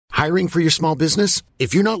Hiring for your small business?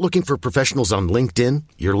 If you're not looking for professionals on LinkedIn,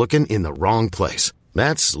 you're looking in the wrong place.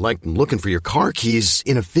 That's like looking for your car keys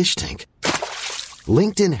in a fish tank.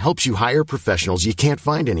 LinkedIn helps you hire professionals you can't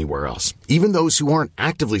find anywhere else, even those who aren't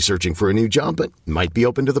actively searching for a new job but might be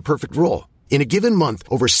open to the perfect role. In a given month,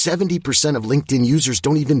 over 70% of LinkedIn users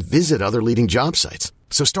don't even visit other leading job sites.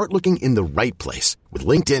 So start looking in the right place. With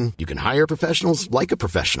LinkedIn, you can hire professionals like a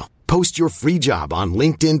professional. Post your free job on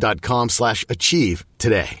linkedin.com/achieve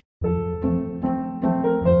today.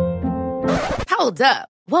 Hold up.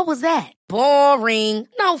 What was that? Boring.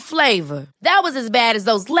 No flavor. That was as bad as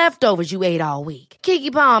those leftovers you ate all week.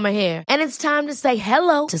 Keke Palmer here, and it's time to say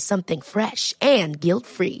hello to something fresh and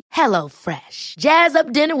guilt-free. Hello Fresh. Jazz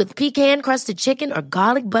up dinner with pecan-crusted chicken or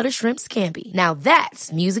garlic butter shrimp scampi. Now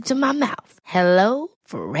that's music to my mouth. Hello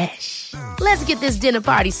Fresh. Let's get this dinner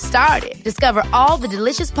party started. Discover all the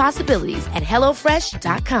delicious possibilities at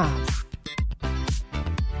hellofresh.com.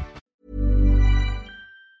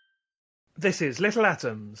 This is Little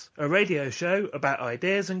Atoms, a radio show about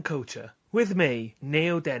ideas and culture. With me,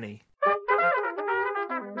 Neil Denny.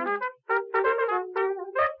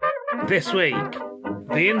 This week,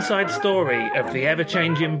 the inside story of the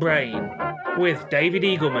ever-changing brain with David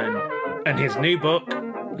Eagleman and his new book,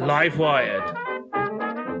 Live Wired.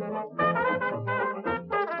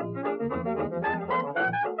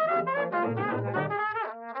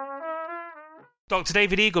 Dr.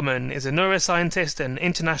 David Eagleman is a neuroscientist and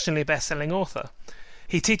internationally best-selling author.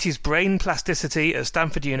 He teaches brain plasticity at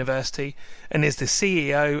Stanford University and is the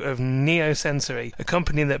CEO of Neosensory, a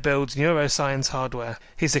company that builds neuroscience hardware.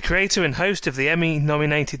 He's the creator and host of the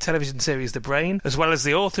Emmy-nominated television series The Brain, as well as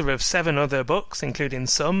the author of 7 other books, including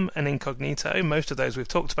Some and Incognito, most of those we've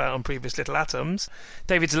talked about on previous Little Atoms.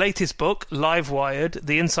 David's latest book, Live Wired,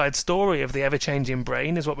 the inside story of the ever-changing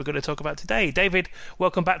brain, is what we're going to talk about today. David,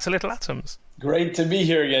 welcome back to Little Atoms. Great to be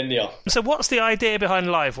here again, Neil. So what's the idea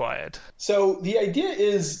behind Live Wired? So the idea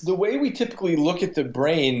is the way we typically look at the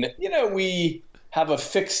brain, we have a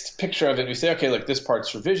fixed picture of it. We say, okay, look, this part's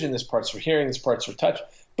for vision, this part's for hearing, this part's for touch.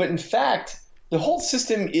 But in fact, the whole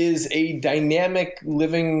system is a dynamic,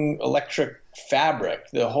 living electric fabric.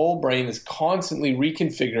 The whole brain is constantly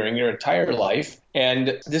reconfiguring your entire life.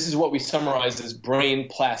 And this is what we summarize as brain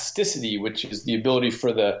plasticity, which is the ability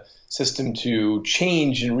for the system to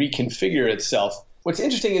change and reconfigure itself. What's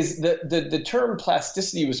interesting is that the term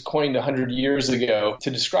plasticity was coined 100 years ago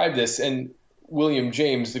to describe this, and William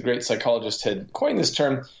James, the great psychologist, had coined this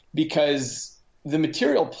term because the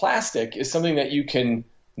material plastic is something that you can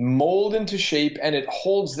mold into shape, and it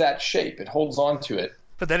holds that shape. It holds on to it.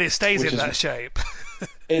 But then it stays in that shape.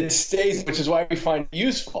 It stays, which is why we find it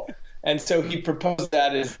useful. And so he proposed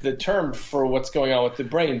that as the term for what's going on with the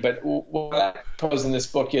brain. But what I propose in this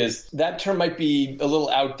book is that term might be a little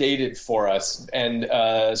outdated for us. And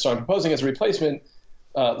so I'm proposing as a replacement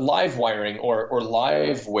live wiring or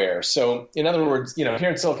liveware. So in other words, here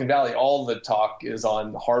in Silicon Valley, all the talk is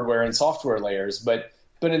on hardware and software layers. But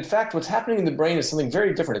in fact, what's happening in the brain is something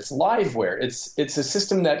very different. It's liveware. It's a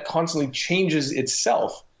system that constantly changes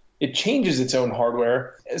itself. It changes its own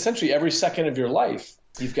hardware essentially every second of your life.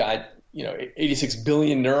 You've got, 86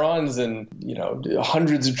 billion neurons and,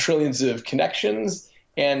 hundreds of trillions of connections.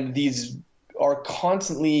 And these are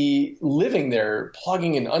constantly living there,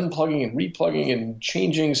 plugging and unplugging and replugging and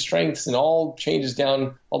changing strengths, and all changes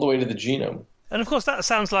down all the way to the genome. And of course, that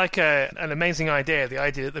sounds like an amazing idea, the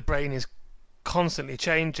idea that the brain is constantly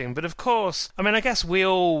changing. But of course, I guess we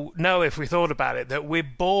all know, if we thought about it, that we're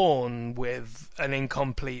born with an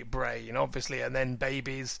incomplete brain, obviously, and then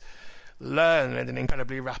babies learn at an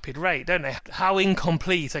incredibly rapid rate, don't they? How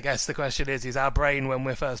incomplete, I guess the question is our brain when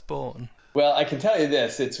we're first born? Well, I can tell you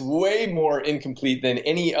this, it's way more incomplete than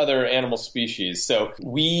any other animal species. So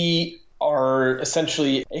we are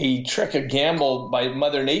essentially a trick, a gamble by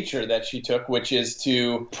Mother Nature that she took, which is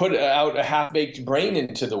to put out a half-baked brain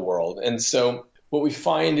into the world. And so what we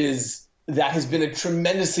find is that has been a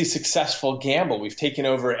tremendously successful gamble. We've taken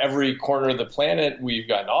over every corner of the planet. We've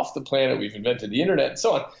gotten off the planet. We've invented the internet and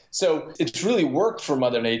so on. So it's really worked for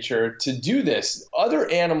Mother Nature to do this. Other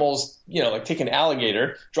animals, like take an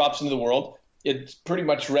alligator, drops into the world. It's pretty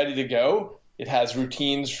much ready to go. It has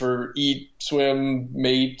routines for eat, swim,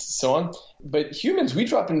 mate, so on. But humans, we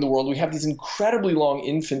drop into the world. We have these incredibly long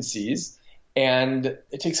infancies. And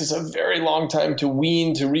it takes us a very long time to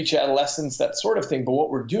wean, to reach adolescence, that sort of thing. But what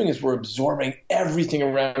we're doing is we're absorbing everything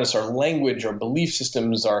around us, our language, our belief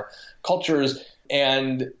systems, our cultures.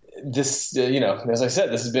 And this, as I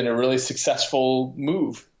said, this has been a really successful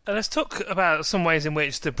move. Let's talk about some ways in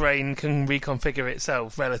which the brain can reconfigure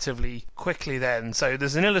itself relatively quickly then. So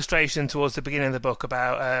there's an illustration towards the beginning of the book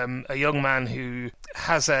about a young man who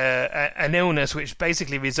has an illness which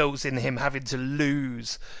basically results in him having to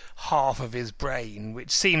lose half of his brain,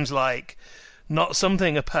 which seems like not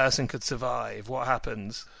something a person could survive. What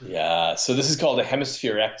happens? Yeah, so this is called a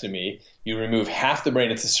hemispherectomy. You remove half the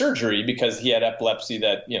brain. It's a surgery because he had epilepsy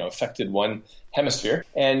that, affected one hemisphere.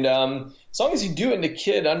 And as long as you do it in a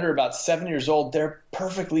kid under about 7 years old, they're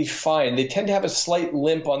perfectly fine. They tend to have a slight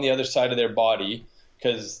limp on the other side of their body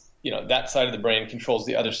because, that side of the brain controls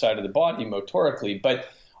the other side of the body motorically. But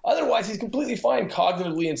otherwise, he's completely fine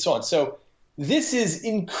cognitively and so on. So this is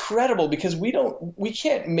incredible because we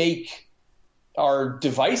can't make our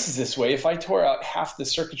devices this way. If I tore out half the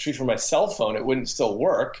circuitry from my cell phone, it wouldn't still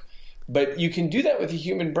work. But you can do that with a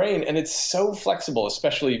human brain, and it's so flexible,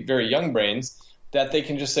 especially very young brains, that they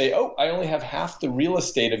can just say, oh, I only have half the real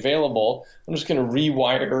estate available. I'm just going to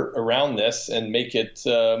rewire around this and make it,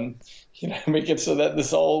 make it so that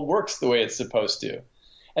this all works the way it's supposed to.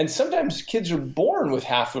 And sometimes kids are born with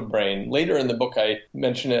half a brain. Later in the book, I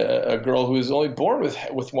mention a girl who was only born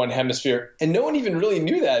with one hemisphere. And no one even really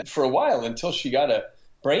knew that for a while until she got a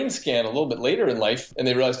brain scan a little bit later in life. And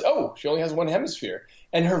they realized, oh, she only has one hemisphere.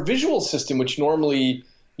 And her visual system, which normally,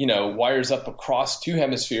 wires up across two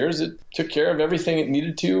hemispheres, it took care of everything it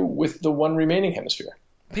needed to with the one remaining hemisphere.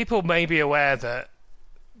 People may be aware that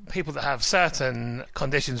people that have certain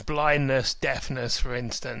conditions, blindness, deafness, for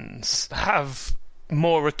instance, have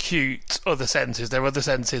more acute other senses. Their other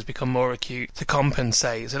senses become more acute to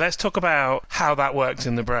compensate. So let's talk about how that works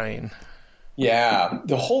in the brain. Yeah,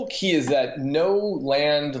 the whole key is that no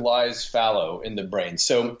land lies fallow in the brain.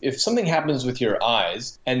 So if something happens with your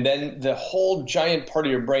eyes, and then the whole giant part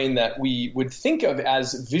of your brain that we would think of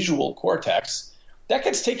as visual cortex, that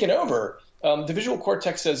gets taken over. The visual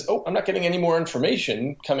cortex says, oh, I'm not getting any more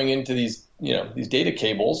information coming into these data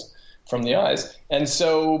cables from the eyes. And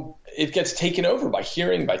so it gets taken over by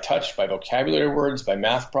hearing, by touch, by vocabulary words, by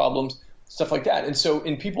math problems, stuff like that. And so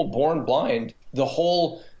in people born blind, the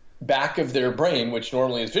whole back of their brain, which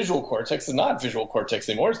normally is visual cortex, is not visual cortex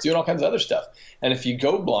anymore. It's doing all kinds of other stuff. And if you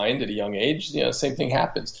go blind at a young age, same thing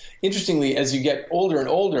happens. Interestingly, as you get older and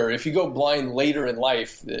older, if you go blind later in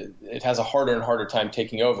life, it has a harder and harder time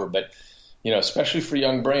taking over. But especially for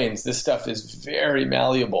young brains, this stuff is very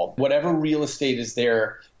malleable. Whatever real estate is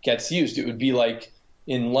there gets used. It would be like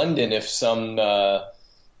in London, if some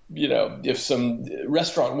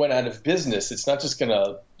restaurant went out of business, it's not just going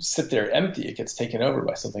to sit there empty. It gets taken over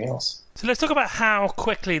by something else. So let's talk about how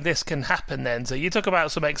quickly this can happen then. So you talk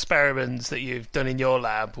about some experiments that you've done in your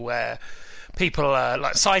lab where people,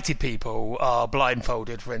 like sighted people, are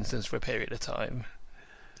blindfolded, for instance, for a period of time.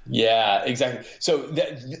 Yeah, exactly. So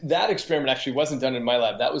that experiment actually wasn't done in my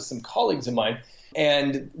lab. That was some colleagues of mine.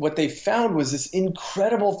 And what they found was this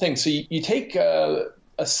incredible thing. So you take a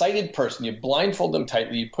sighted person, you blindfold them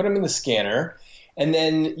tightly, you put them in the scanner, and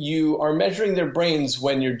then you are measuring their brains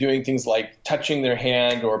when you're doing things like touching their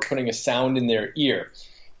hand or putting a sound in their ear.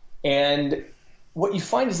 And what you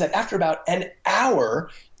find is that after about an hour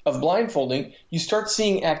of blindfolding, you start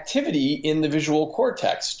seeing activity in the visual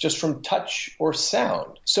cortex just from touch or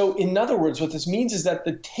sound. So in other words, what this means is that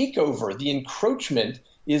the takeover, the encroachment,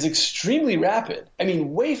 is extremely rapid. I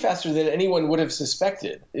mean, way faster than anyone would have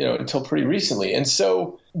suspected, until pretty recently. And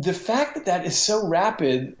so the fact that that is so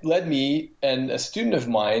rapid led me and a student of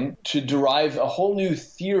mine to derive a whole new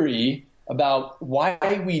theory about why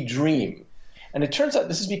we dream. And it turns out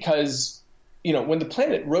this is because, when the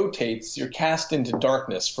planet rotates, you're cast into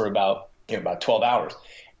darkness for about 12 hours.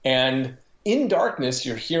 And in darkness,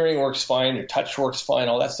 your hearing works fine, your touch works fine,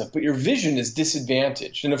 all that stuff, but your vision is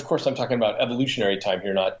disadvantaged. And of course, I'm talking about evolutionary time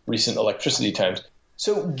here, not recent electricity times.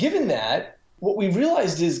 So given that, what we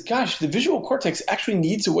realized is, gosh, the visual cortex actually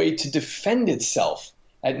needs a way to defend itself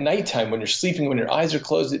at nighttime when you're sleeping, when your eyes are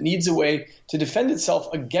closed. It needs a way to defend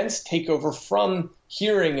itself against takeover from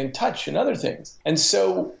hearing and touch and other things. And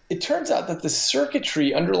so it turns out that the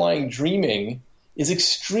circuitry underlying dreaming is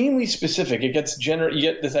extremely specific. You get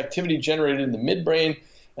this activity generated in the midbrain,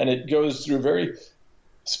 and it goes through a very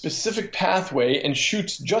specific pathway and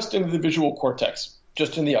shoots just into the visual cortex,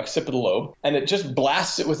 just in the occipital lobe, and it just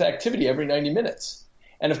blasts it with activity every 90 minutes.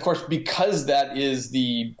 And of course, because that is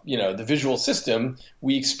the visual system,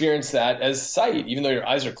 we experience that as sight. Even though your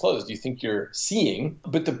eyes are closed, you think you're seeing.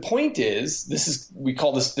 But the point is, we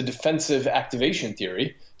call this the defensive activation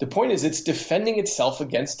theory. The point is it's defending itself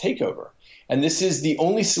against takeover. And this is the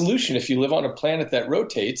only solution. If you live on a planet that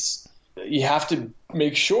rotates, you have to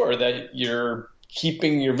make sure that you're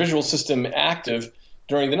keeping your visual system active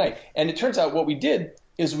during the night. And it turns out what we did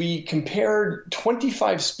is we compared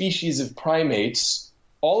 25 species of primates,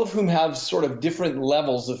 all of whom have sort of different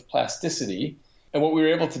levels of plasticity. And what we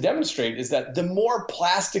were able to demonstrate is that the more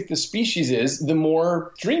plastic the species is, the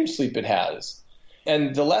more dream sleep it has.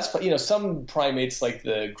 And the less, some primates like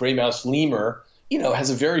the gray mouse lemur,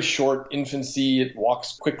 has a very short infancy. It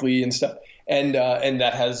walks quickly and stuff. And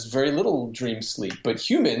that has very little dream sleep. But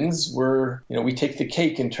humans, we take the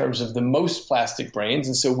cake in terms of the most plastic brains.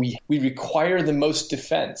 And so we require the most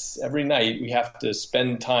defense. Every night we have to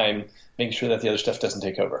spend time making sure that the other stuff doesn't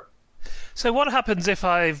take over. So what happens if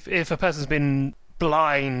a person's been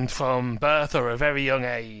blind from birth or a very young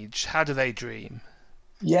age? How do they dream?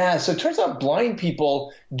 Yeah, so it turns out blind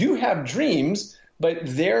people do have dreams, but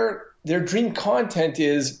their dream content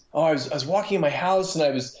is, I was walking in my house and I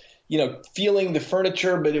was, feeling the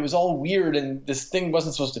furniture, but it was all weird and this thing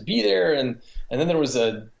wasn't supposed to be there. And then there was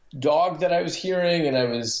a dog that I was hearing and I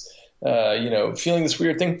was, feeling this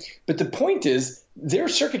weird thing. But the point is their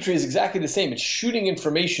circuitry is exactly the same. It's shooting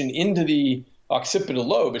information into the occipital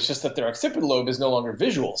lobe. It's just that their occipital lobe is no longer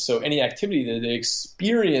visual. So any activity that they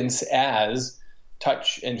experience as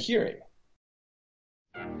touch and hearing.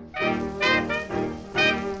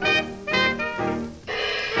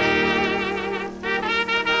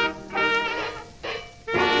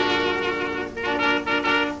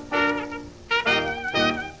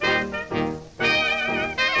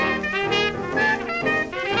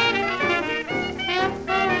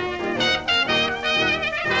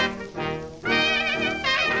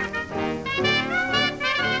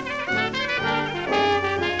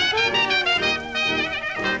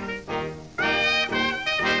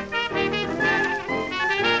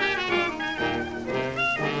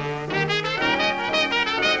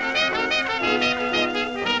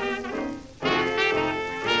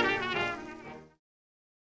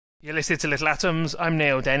 You're listening to Little Atoms. I'm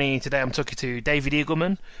Neil Denny. Today I'm talking to David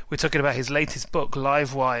Eagleman. We're talking about his latest book,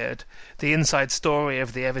 Live Wired, the inside story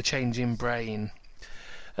of the ever-changing brain.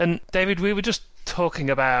 And David, we were just talking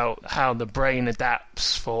about how the brain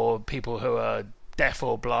adapts for people who are deaf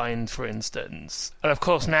or blind, for instance. And of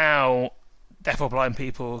course now deaf or blind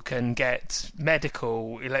people can get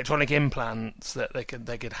medical electronic implants that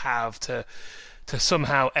they could have to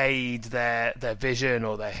somehow aid their vision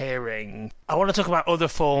or their hearing. I want to talk about other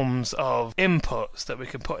forms of inputs that we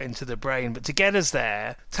can put into the brain, but to get us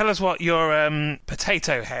there, tell us what your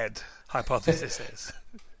potato head hypothesis is.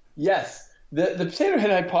 Yes, the potato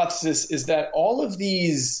head hypothesis is that all of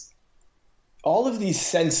these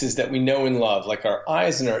senses that we know and love, like our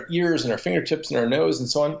eyes and our ears and our fingertips and our nose and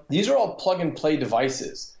so on, these are all plug and play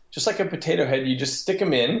devices. Just like a potato head, you just stick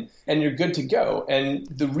them in and you're good to go. And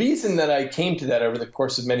the reason that I came to that over the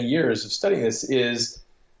course of many years of studying this is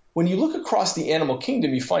when you look across the animal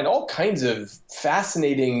kingdom, you find all kinds of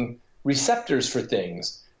fascinating receptors for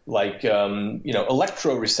things like,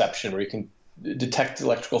 electroreception, where you can detect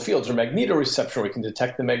electrical fields, or magnetoreception, where you can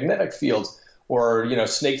detect the magnetic fields, or,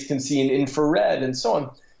 snakes can see in infrared and so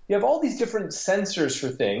on. You have all these different sensors for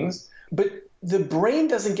things, but the brain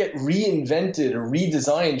doesn't get reinvented or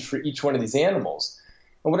redesigned for each one of these animals.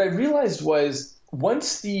 And what I realized was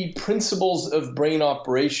once the principles of brain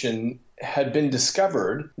operation had been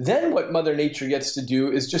discovered, then what Mother Nature gets to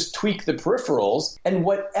do is just tweak the peripherals, and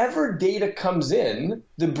whatever data comes in,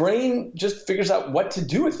 the brain just figures out what to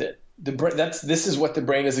do with it. This is what the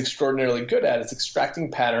brain is extraordinarily good at. It's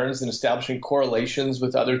extracting patterns and establishing correlations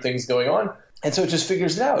with other things going on. And so it just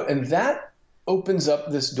figures it out. And that opens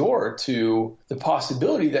up this door to the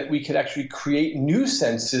possibility that we could actually create new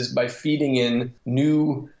senses by feeding in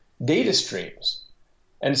new data streams.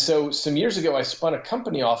 And so some years ago, I spun a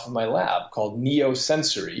company off of my lab called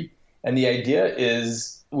Neosensory. And the idea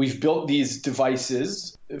is we've built these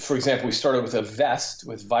devices. For example, we started with a vest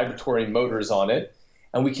with vibratory motors on it.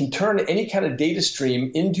 And we can turn any kind of data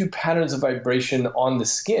stream into patterns of vibration on the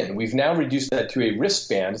skin. We've now reduced that to a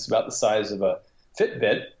wristband. It's about the size of a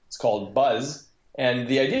Fitbit. It's called Buzz. And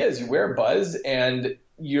the idea is you wear Buzz and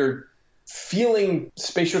you're feeling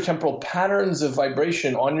spatiotemporal patterns of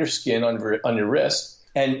vibration on your skin, on your wrist,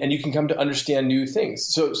 and you can come to understand new things.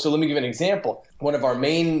 So let me give an example. One of our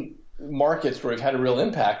main markets where we've had a real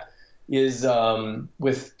impact is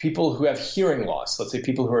with people who have hearing loss. Let's say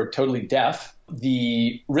people who are totally deaf.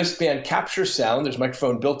 The wristband captures sound. There's a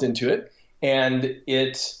microphone built into it, and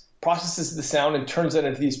it processes the sound and turns that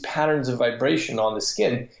into these patterns of vibration on the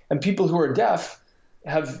skin. And people who are deaf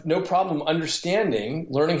have no problem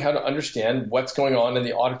learning how to understand what's going on in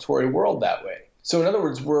the auditory world that way. So in other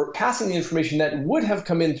words, we're passing the information that would have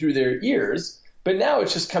come in through their ears, but now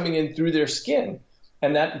it's just coming in through their skin.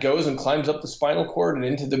 And that goes and climbs up the spinal cord and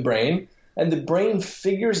into the brain. And the brain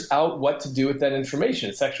figures out what to do with that information.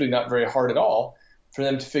 It's actually not very hard at all for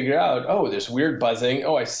them to figure out, oh, there's weird buzzing.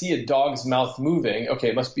 Oh, I see a dog's mouth moving. Okay,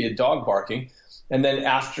 it must be a dog barking. And then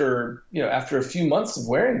after a few months of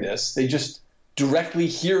wearing this, they just directly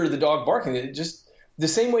hear the dog barking. It just the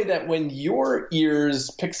same way that when your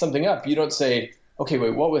ears pick something up, you don't say, okay,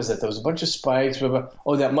 wait, what was that? There was a bunch of spikes. Blah, blah.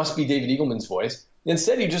 Oh, that must be David Eagleman's voice.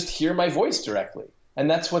 Instead, you just hear my voice directly. And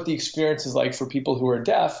that's what the experience is like for people who are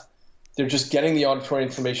deaf. They're just getting the auditory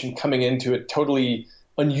information coming into a totally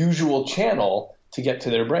unusual channel to get to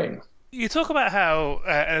their brain. You talk about how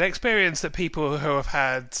an experience that people who have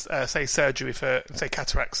had, say, surgery for, say,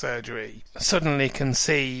 cataract surgery, suddenly can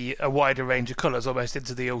see a wider range of colours, almost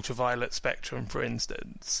into the ultraviolet spectrum, for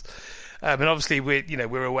instance. And obviously,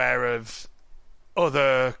 we're aware of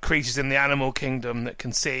other creatures in the animal kingdom that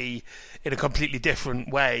can see in a completely different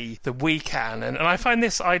way than we can. And I find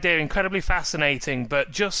this idea incredibly fascinating,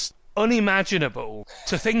 but just unimaginable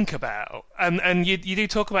to think about. And you do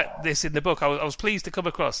talk about this in the book. I was pleased to come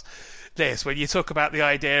across this when you talk about the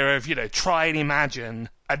idea of, try and imagine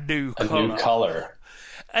a new color.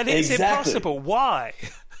 And it's impossible. Why?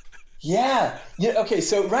 Yeah. Okay.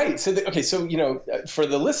 So right. So for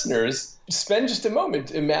the listeners, spend just a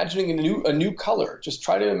moment imagining a new color. Just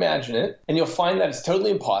try to imagine it, and you'll find that it's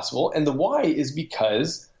totally impossible. And the why is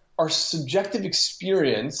because our subjective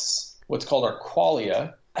experience, what's called our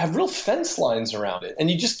qualia, have real fence lines around it, and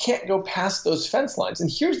you just can't go past those fence lines. And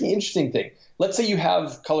here's the interesting thing. Let's say you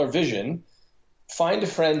have color vision. Find a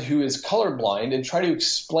friend who is colorblind and try to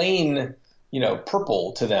explain,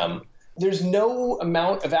 purple to them. There's no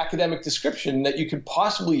amount of academic description that you could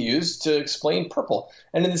possibly use to explain purple.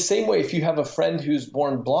 And in the same way, if you have a friend who's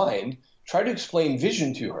born blind, try to explain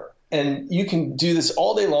vision to her. And you can do this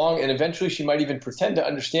all day long, and eventually she might even pretend to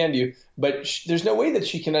understand you, but there's no way that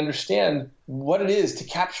she can understand what it is to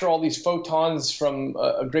capture all these photons from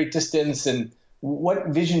a great distance and what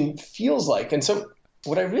vision feels like. And so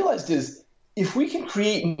what I realized is if we can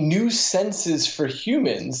create new senses for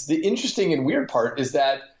humans, the interesting and weird part is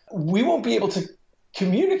that we won't be able to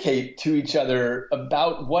communicate to each other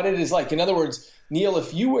about what it is like. In other words, Neil,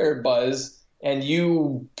 if you wear Buzz and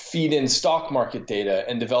you feed in stock market data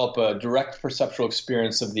and develop a direct perceptual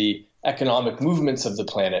experience of the economic movements of the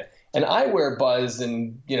planet, and I wear Buzz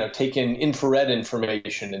and take in infrared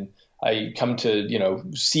information, and I come to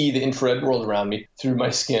see the infrared world around me through my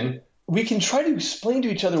skin, we can try to explain to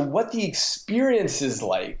each other what the experience is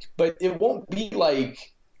like, but it won't be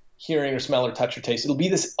like hearing or smell or touch or taste. It'll be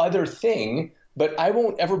this other thing, but I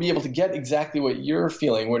won't ever be able to get exactly what you're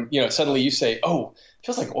feeling when, suddenly you say, oh, it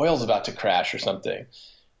feels like oil's about to crash or something.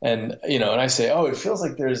 And, and I say, oh, it feels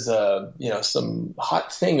like there's some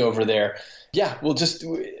hot thing over there. Yeah, well, just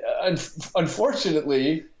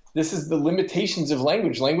unfortunately, this is the limitations of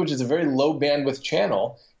language. Language is a very low bandwidth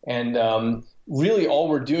channel. And really all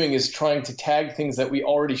we're doing is trying to tag things that we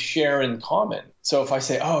already share in common. So if I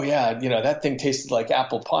say, oh, yeah, that thing tasted like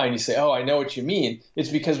apple pie, and you say, oh, I know what you mean, it's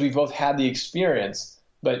because we both had the experience,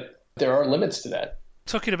 but there are limits to that.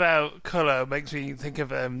 Talking about colour makes me think of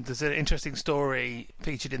there's an interesting story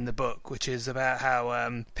featured in the book, which is about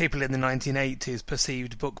how people in the 1980s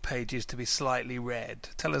perceived book pages to be slightly red.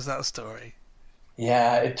 Tell us that story.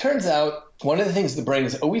 Yeah, it turns out one of the things the brain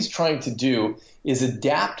is always trying to do is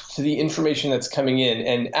adapt to the information that's coming in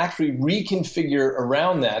and actually reconfigure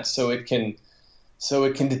around that so it can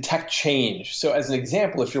detect change. So as an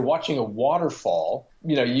example, if you're watching a waterfall,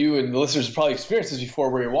 you and the listeners have probably experienced this before,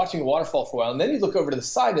 where you're watching a waterfall for a while, and then you look over to the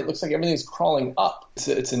side, and it looks like everything's crawling up.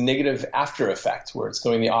 It's a negative after effect where it's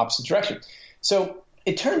going the opposite direction. So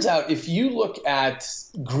it turns out if you look at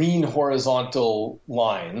green horizontal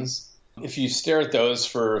lines, if you stare at those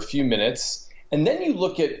for a few minutes, and then you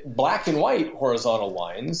look at black and white horizontal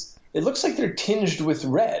lines, it looks like they're tinged with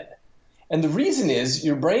red. And the reason is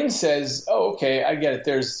your brain says, oh, okay, I get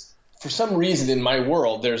it. For some reason in my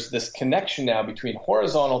world, there's this connection now between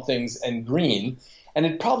horizontal things and green, and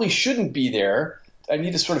it probably shouldn't be there. I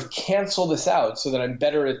need to sort of cancel this out so that I'm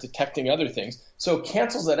better at detecting other things. So it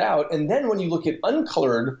cancels that out, and then when you look at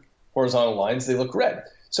uncolored horizontal lines, they look red.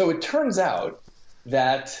 So it turns out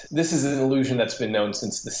that this is an illusion that's been known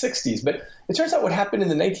since the 60s, but it turns out what happened in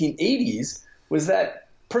the 1980s was that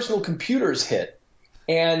personal computers hit.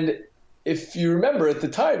 And if you remember at the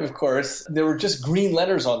time, of course, there were just green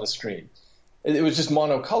letters on the screen. It was just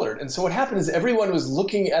monocolored. And so what happened is everyone was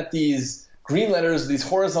looking at these green letters, these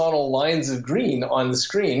horizontal lines of green on the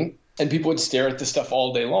screen, and people would stare at this stuff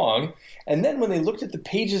all day long. And then when they looked at the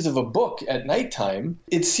pages of a book at nighttime,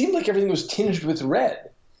 it seemed like everything was tinged with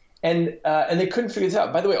red. And they couldn't figure this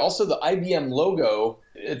out. By the way, also the IBM logo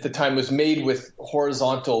at the time was made with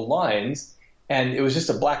horizontal lines, and it was just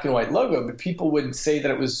a black and white logo, but people would say that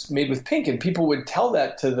it was made with pink, and people would tell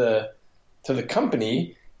that to the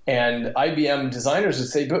company, and IBM designers would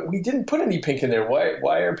say, but we didn't put any pink in there.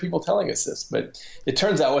 Why are people telling us this? But it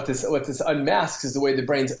turns out what this unmasks is the way the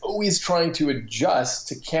brain's always trying to adjust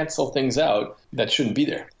to cancel things out that shouldn't be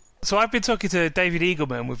there. So I've been talking to David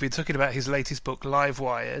Eagleman. We've been talking about his latest book, Live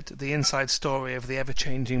Wired, The Inside Story of the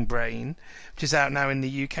Ever-Changing Brain, which is out now in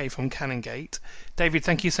the UK from Canongate. David,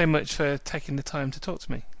 thank you so much for taking the time to talk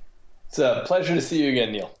to me. It's a pleasure to see you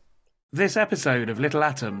again, Neil. This episode of Little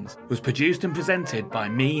Atoms was produced and presented by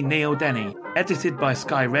me, Neil Denny, edited by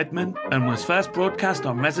Sky Redman, and was first broadcast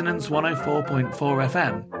on Resonance 104.4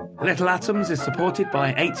 FM. Little Atoms is supported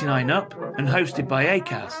by 89UP and hosted by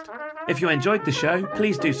Acast. If you enjoyed the show,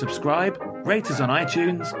 please do subscribe, rate us on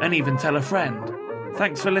iTunes, and even tell a friend.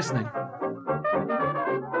 Thanks for listening.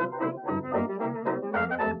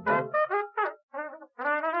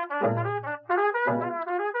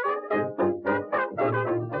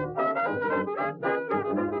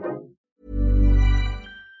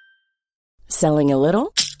 Selling a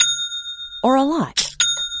little or a lot?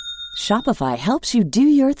 Shopify helps you do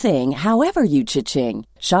your thing however you cha-ching.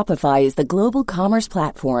 Shopify is the global commerce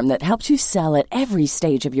platform that helps you sell at every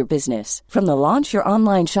stage of your business. From the launch your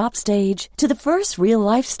online shop stage to the first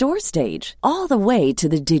real-life store stage, all the way to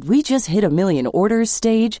the did we just hit a million orders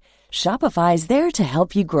stage. Shopify is there to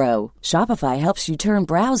help you grow. Shopify helps you turn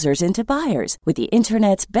browsers into buyers with the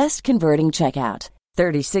internet's best converting checkout.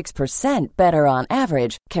 36% better on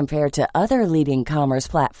average compared to other leading commerce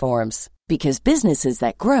platforms. Because businesses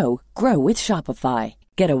that grow, grow with Shopify.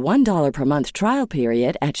 Get a $1 per month trial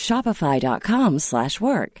period at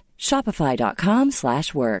shopify.com/work.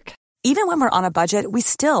 Shopify.com/work. Even when we're on a budget, we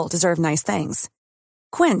still deserve nice things.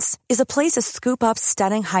 Quince is a place to scoop up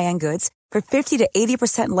stunning high-end goods for 50 to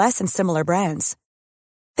 80% less than similar brands.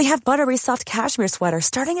 They have buttery soft cashmere sweaters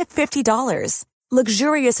starting at $50,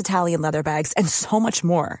 luxurious Italian leather bags, and so much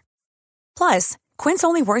more. Plus, Quince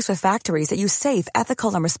only works with factories that use safe,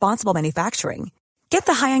 ethical, and responsible manufacturing. Get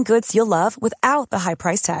the high-end goods you'll love without the high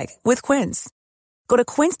price tag with Quince. Go to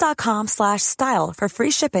quince.com/style for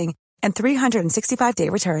free shipping and 365-day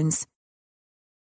returns.